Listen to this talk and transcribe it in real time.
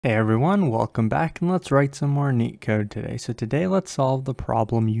Hey everyone, welcome back, and let's write some more Leetcode today. So today let's solve the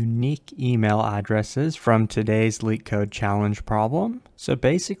problem unique email addresses from today's Leetcode challenge problem. So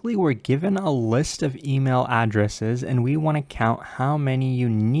basically we're given a list of email addresses and we want to count how many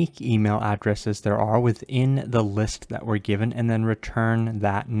unique email addresses there are within the list that we're given and then return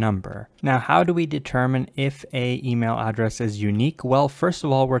that number. Now how do we determine if a email address is unique? Well, first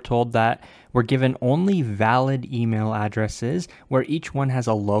of all, we're told that we're given only valid email addresses where each one has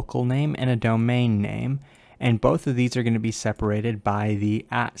a local name and a domain name. And both of these are going to be separated by the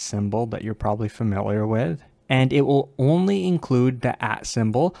 @ symbol that you're probably familiar with. And it will only include the @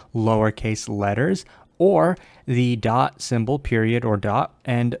 symbol, lowercase letters, or the dot symbol, period or dot,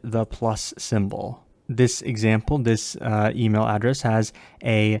 and the plus symbol. This example, this email address has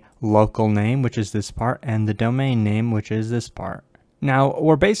a local name, which is this part, and the domain name, which is this part. Now,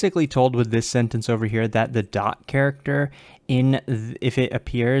 we're basically told with this sentence over here that the dot character, if it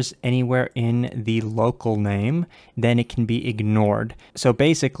appears anywhere in the local name, then it can be ignored. So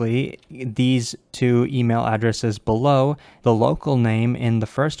basically, these two email addresses below, the local name in the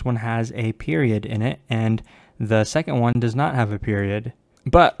first one has a period in it, and the second one does not have a period.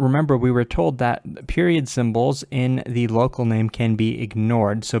 But remember, we were told that period symbols in the local name can be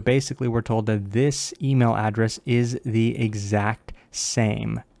ignored. So basically, we're told that this email address is the exact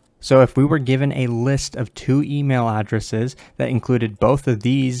same. So if we were given a list of two email addresses that included both of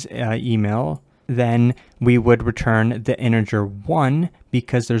these email, then we would return the integer 1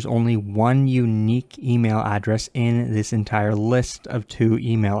 because there's only one unique email address in this entire list of two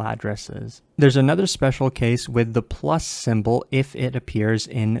email addresses. There's another special case with the plus symbol if it appears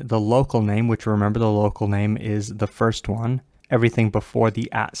in the local name, which remember the local name is the first one, everything before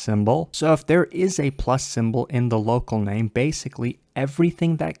the @ symbol. So if there is a plus symbol in the local name, basically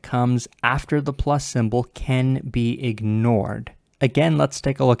everything that comes after the plus symbol can be ignored. Again, let's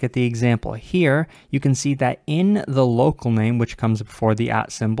take a look at the example. Here, you can see that in the local name, which comes before the @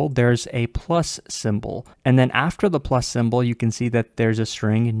 symbol, there's a plus symbol. And then after the plus symbol, you can see that there's a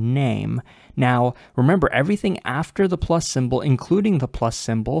string name. Now, remember, everything after the plus symbol, including the plus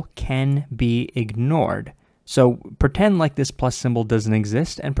symbol, can be ignored. So pretend like this plus symbol doesn't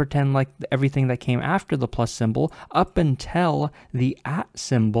exist and pretend like everything that came after the plus symbol up until the @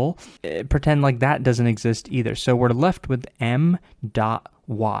 symbol, pretend like that doesn't exist either. So we're left with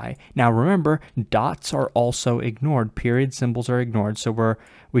m.y. Now remember, dots are also ignored. Period symbols are ignored. So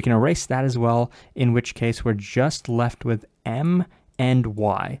we can erase that as well, in which case we're just left with m and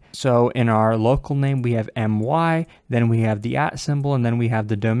y. So in our local name, we have my, then we have the @ symbol, and then we have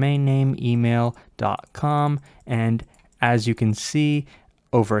the domain name, email.com. And as you can see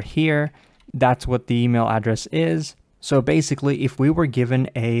over here, that's what the email address is. So basically, if we were given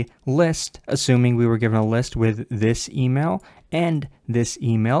a list, assuming we were given a list with this email and this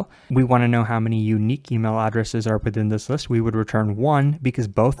email, we want to know how many unique email addresses are within this list. We would return 1 because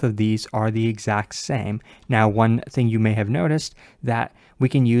both of these are the exact same. Now, one thing you may have noticed that we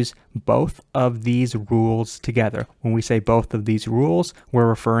can use both of these rules together. When we say both of these rules, we're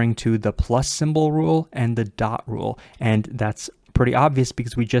referring to the plus symbol rule and the dot rule. And that's pretty obvious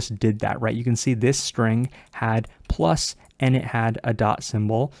because we just did that, right? You can see this string had plus and it had a dot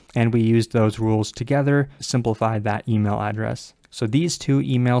symbol, and we used those rules together, simplified that email address. So these two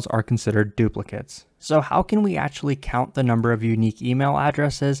emails are considered duplicates. So how can we actually count the number of unique email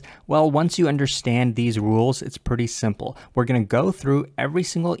addresses? Well, once you understand these rules, it's pretty simple. We're going to go through every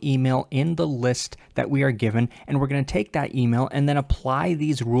single email in the list that we are given, and we're going to take that email and then apply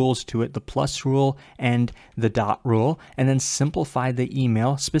these rules to it, the plus rule and the dot rule, and then simplify the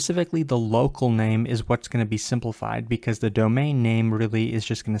email. Specifically, the local name is what's going to be simplified because the domain name really is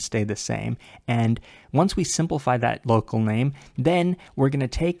just going to stay the same. And once we simplify that local name, then we're going to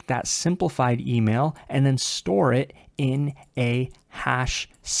take that simplified email and then store it in a hash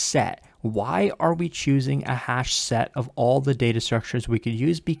set. Why are we choosing a hash set of all the data structures we could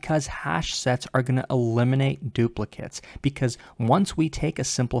use? Because hash sets are going to eliminate duplicates. Because once we take a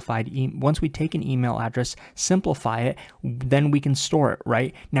once we take an email address, simplify it, then we can store it,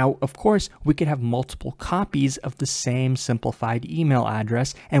 right? Now, of course, we could have multiple copies of the same simplified email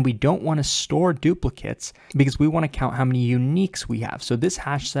address, and we don't want to store duplicates because we want to count how many uniques we have. So this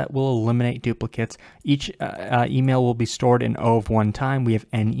hash set will eliminate duplicates. Each email will be stored in O of 1 time. We have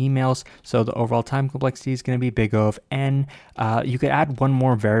n emails. So the overall time complexity is going to be big O of n. You could add one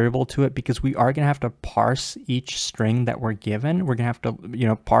more variable to it because we are going to have to parse each string that we're given. We're going to have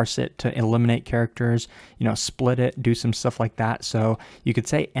to, parse it to eliminate characters, split it, do some stuff like that. So you could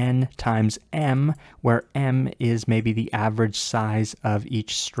say n times m, where m is maybe the average size of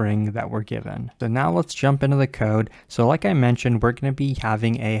each string that we're given. So now let's jump into the code. So like I mentioned, we're going to be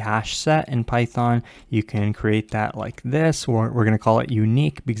having a hash set in Python. You can create that like this, or we're going to call it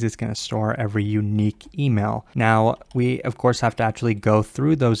unique because it's going to store every unique email. Now we of course have to actually go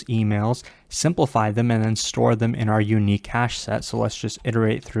through those emails, simplify them, and then store them in our unique hash set. So let's just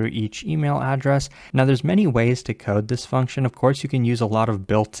iterate through each email address. Now there's many ways to code this function. Of course, you can use a lot of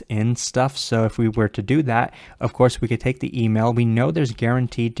built-in stuff. So if we were to do that, of course, we could take the email. We know there's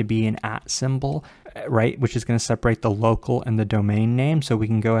guaranteed to be an @ symbol, right, which is going to separate the local and the domain name. So we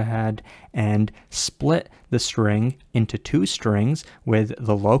can go ahead and split the string into two strings with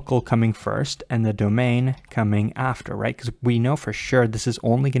the local coming first and the domain coming after, right? Because we know for sure this is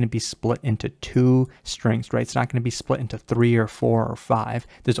only going to be split into two strings, right? It's not going to be split into 3 or 4 or 5.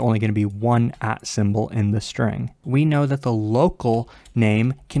 There's only going to be one @ symbol in the string. We know that the local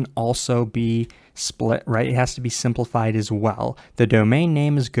name can also be split, right? It has to be simplified as well. The domain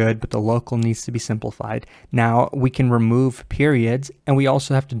name is good, but the local needs to be simplified. Now we can remove periods, and we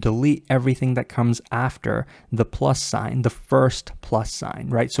also have to delete everything that comes after the plus sign, the first plus sign,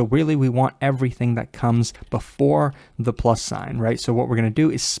 right? So really we want everything that comes before the plus sign, right? So what we're going to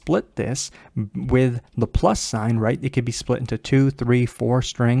do is split this with the plus sign, right? It could be split into 2, 3, 4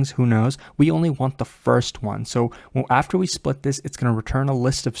 strings, who knows? We only want the first one. So after we split this, it's going to return a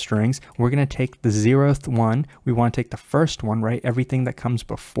list of strings. We're going to take the 0th one. We want to take the first one, right? Everything that comes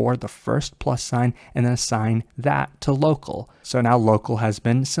before the first plus sign, and then assign that to local. So now local has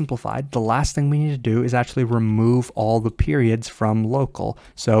been simplified. The last thing we need to do is actually remove all the periods from local.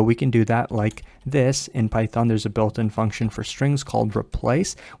 So we can do that like this. In Python, there's a built-in function for strings called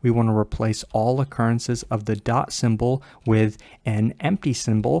replace. We want to replace all occurrences of the dot symbol with an empty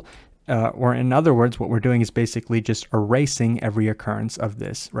symbol. Or in other words, what we're doing is basically just erasing every occurrence of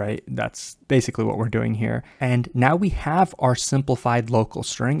this, right? That's basically what we're doing here. And now we have our simplified local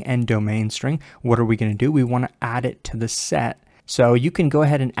string and domain string. What are we going to do? We want to add it to the set. So you can go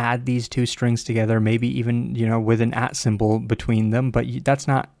ahead and add these two strings together, maybe even, with an @ symbol between them, but that's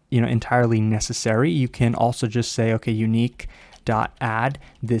not, entirely necessary. You can also just say, okay, unique dot add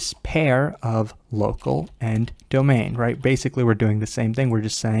this pair of local and domain, right? Basically, we're doing the same thing. We're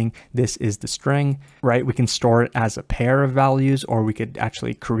just saying this is the string, right? We can store it as a pair of values, or we could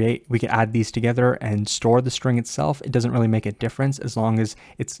actually we could add these together and store the string itself. It doesn't really make a difference as long as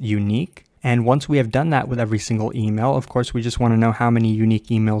it's unique. And once we have done that with every single email, of course, we just want to know how many unique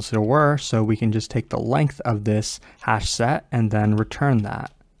emails there were. So we can just take the length of this hash set and then return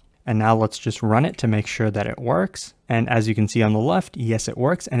that. And now let's just run it to make sure that it works. And as you can see on the left, yes, it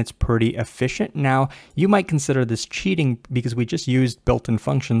works, and it's pretty efficient. Now, you might consider this cheating because we just used built-in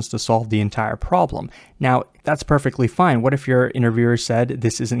functions to solve the entire problem. Now, that's perfectly fine. What if your interviewer said,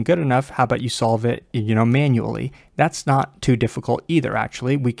 this isn't good enough? How about you solve it, manually? That's not too difficult either,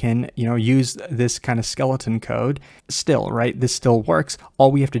 actually. We can, use this kind of skeleton code still, right? This still works. All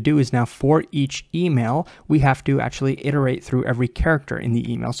we have to do is now for each email, we have to actually iterate through every character in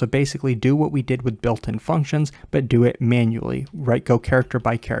the email. So basically do what we did with built-in functions, but do it manually, right? Go character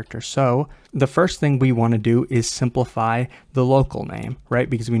by character. So the first thing we want to do is simplify the local name, right?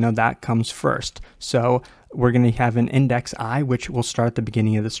 Because we know that comes first. So we're going to have an index I, which will start at the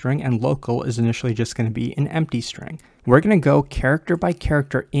beginning of the string, and local is initially just going to be an empty string. We're going to go character by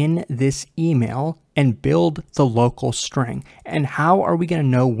character in this email and build the local string. And how are we going to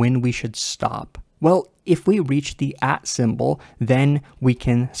know when we should stop? Well, if we reach the @ symbol, then we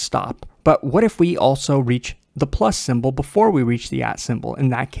can stop. But what if we also reach the plus symbol before we reach the @ symbol? In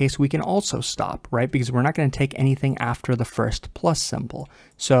that case, we can also stop, right? Because we're not going to take anything after the first plus symbol.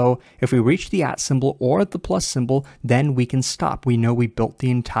 So if we reach the @ symbol or the plus symbol, then we can stop. We know we built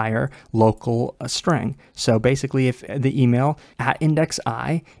the entire local string. So basically, if the email @index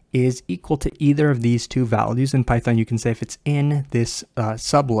I is equal to either of these two values, in Python you can say if it's in this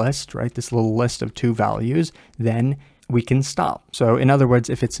sublist, right, this little list of two values, then we can stop. So in other words,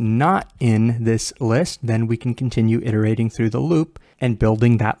 if it's not in this list, then we can continue iterating through the loop and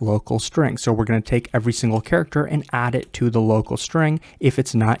building that local string. So we're going to take every single character and add it to the local string if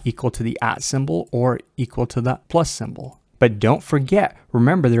it's not equal to the @ symbol or equal to the plus symbol. But don't forget,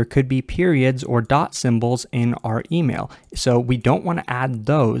 remember, there could be periods or dot symbols in our email. So we don't want to add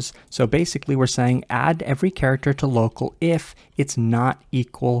those. So basically we're saying add every character to local if it's not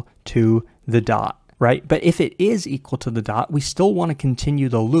equal to the dot. right? But if it is equal to the dot, we still want to continue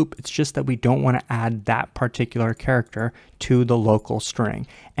the loop. It's just that we don't want to add that particular character to the local string.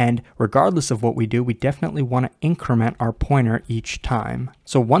 And regardless of what we do, we definitely want to increment our pointer each time.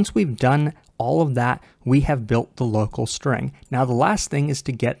 So once we've done all of that, we have built the local string. Now the last thing is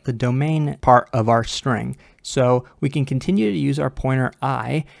to get the domain part of our string. So we can continue to use our pointer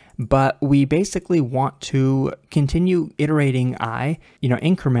I, but we basically want to continue iterating I,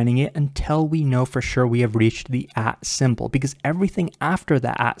 incrementing it until we know for sure we have reached the @ symbol, because everything after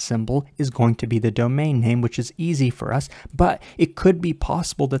the @ symbol is going to be the domain name, which is easy for us. But it could be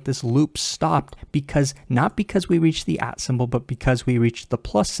possible that this loop stopped not because we reached the @ symbol, but because we reached the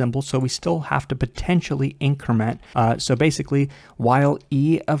plus symbol. So we still have to potentially increment. So basically, while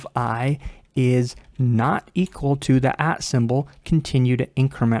E of I is not equal to the @ symbol, continue to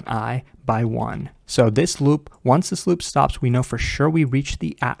increment I by 1. So this loop, once this loop stops, we know for sure we reached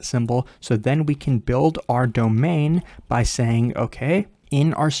the @ symbol. So then we can build our domain by saying, okay,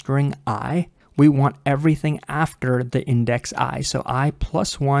 in our string I, we want everything after the index I. So I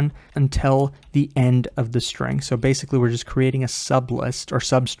plus 1 until the end of the string. So basically we're just creating a sublist or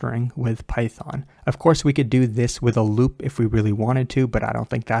substring with Python. Of course, we could do this with a loop if we really wanted to, but I don't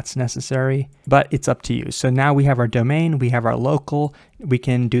think that's necessary. But it's up to you. So now we have our domain, we have our local. We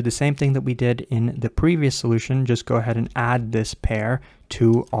can do the same thing that we did in the previous solution. Just go ahead and add this pair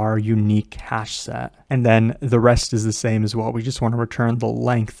to our unique hash set. And then the rest is the same as well. We just want to return the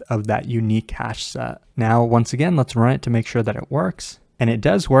length of that unique hash set. Now, once again, let's run it to make sure that it works. And it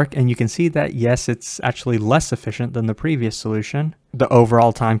does work, and you can see that, yes, it's actually less efficient than the previous solution. The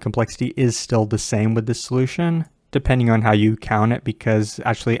overall time complexity is still the same with this solution, depending on how you count it, because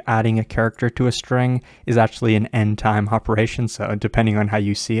actually adding a character to a string is actually an end time operation, so depending on how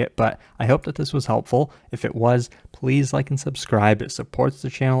you see it. But I hope that this was helpful. If it was, please like and subscribe. It supports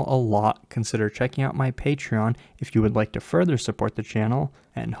the channel a lot. Consider checking out my Patreon if you would like to further support the channel,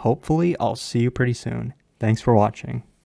 and hopefully I'll see you pretty soon. Thanks for watching.